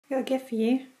a gift for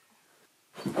you.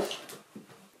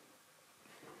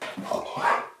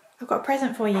 I've got a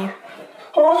present for you.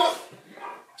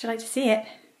 Would you like to see it?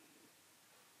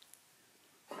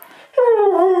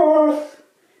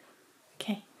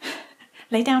 Okay,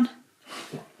 lay down.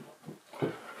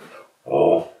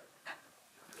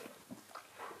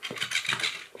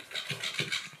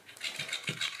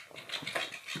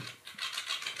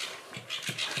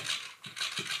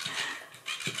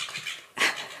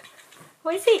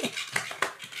 What is it?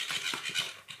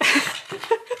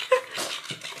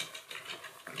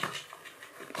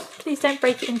 Please don't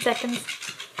break it in seconds.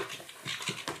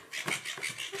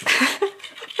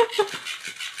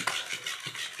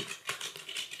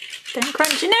 Don't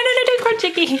crunch it. No, don't crunch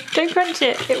it, Key. Don't crunch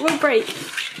it. It will break. Where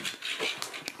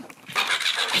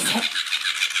is it?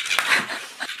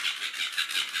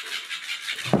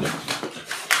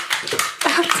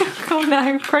 Oh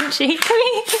no, crunchy. Come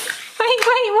here.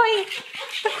 Wait.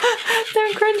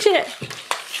 Don't crunch it.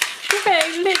 No,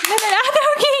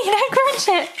 Key, don't crunch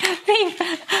it.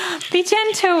 Be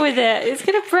gentle with it. It's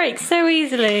going to break so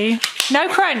easily. No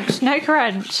crunch. No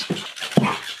crunch.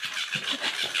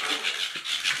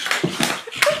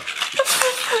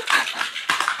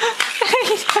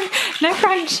 No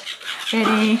crunch.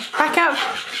 Ready? Back up.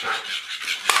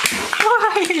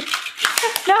 Whoa.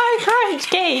 No crunch,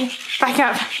 Key. Back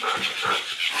up.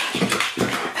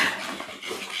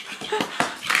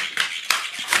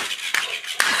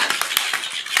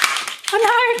 Oh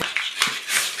no.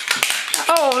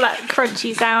 Oh, that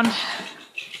crunchy sound.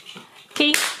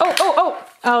 Key.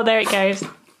 Oh, there it goes.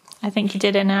 I think you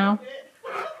did it now.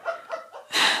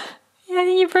 Yeah, I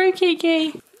think you broke it,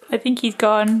 Key. I think he's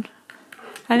gone.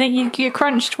 I think you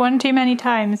crunched one too many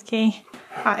times, Key.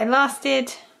 Right, it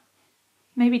lasted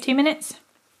maybe 2 minutes.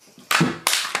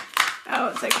 Oh,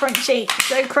 it's so crunchy.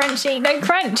 So crunchy. No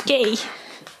crunch, Key.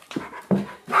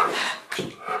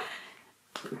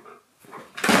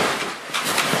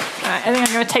 Right, I think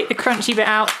I'm going to take the crunchy bit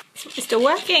out. It's still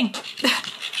working.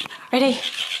 Ready?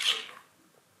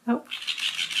 Oh.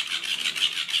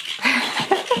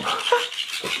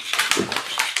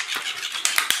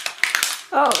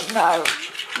 Oh no,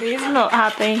 he's not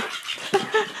happy.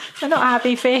 They're not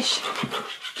happy fish.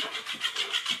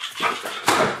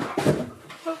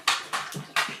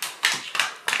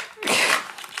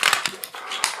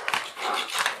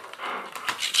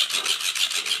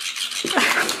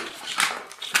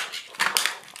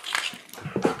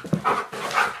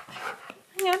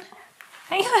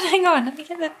 Hang on, let me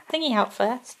get the thingy out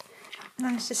first. And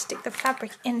then let's just stick the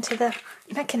fabric into the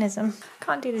mechanism.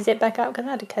 Can't do the zip back up because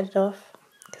I had to cut it off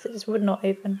because it just would not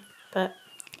open. But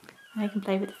now you can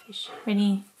play with the fish.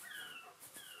 Ready?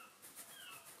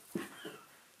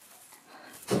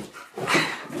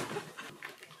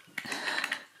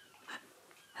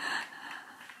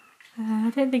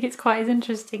 I don't think it's quite as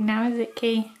interesting now, is it,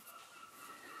 Key?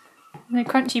 No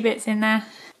crunchy bits in there.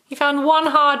 You found one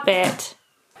hard bit.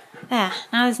 There,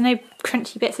 now there's no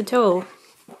crunchy bits at all.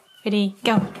 Ready,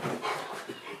 go.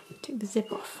 Took the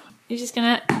zip off. You're just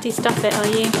gonna de-stuff it, are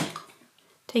you?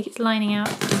 Take its lining out.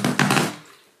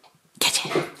 Catch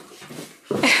it!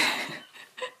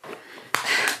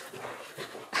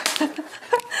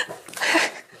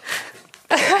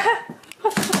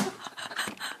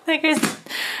 There goes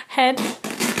head.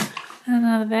 And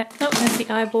another bit. Oh, there's the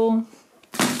eyeball.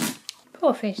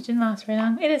 Poor fish, didn't last very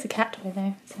long. It is a cat toy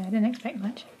though, so I didn't expect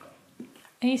much.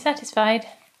 Are you satisfied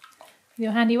with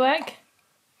your handiwork?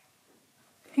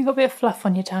 You've got a bit of fluff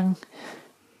on your tongue.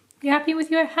 You happy with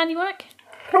your handiwork?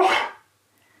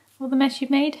 All the mess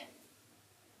you've made?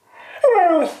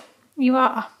 You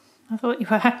are. I thought you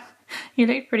were. You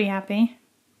look pretty happy.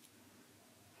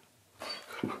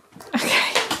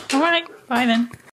 Okay, alright, bye then.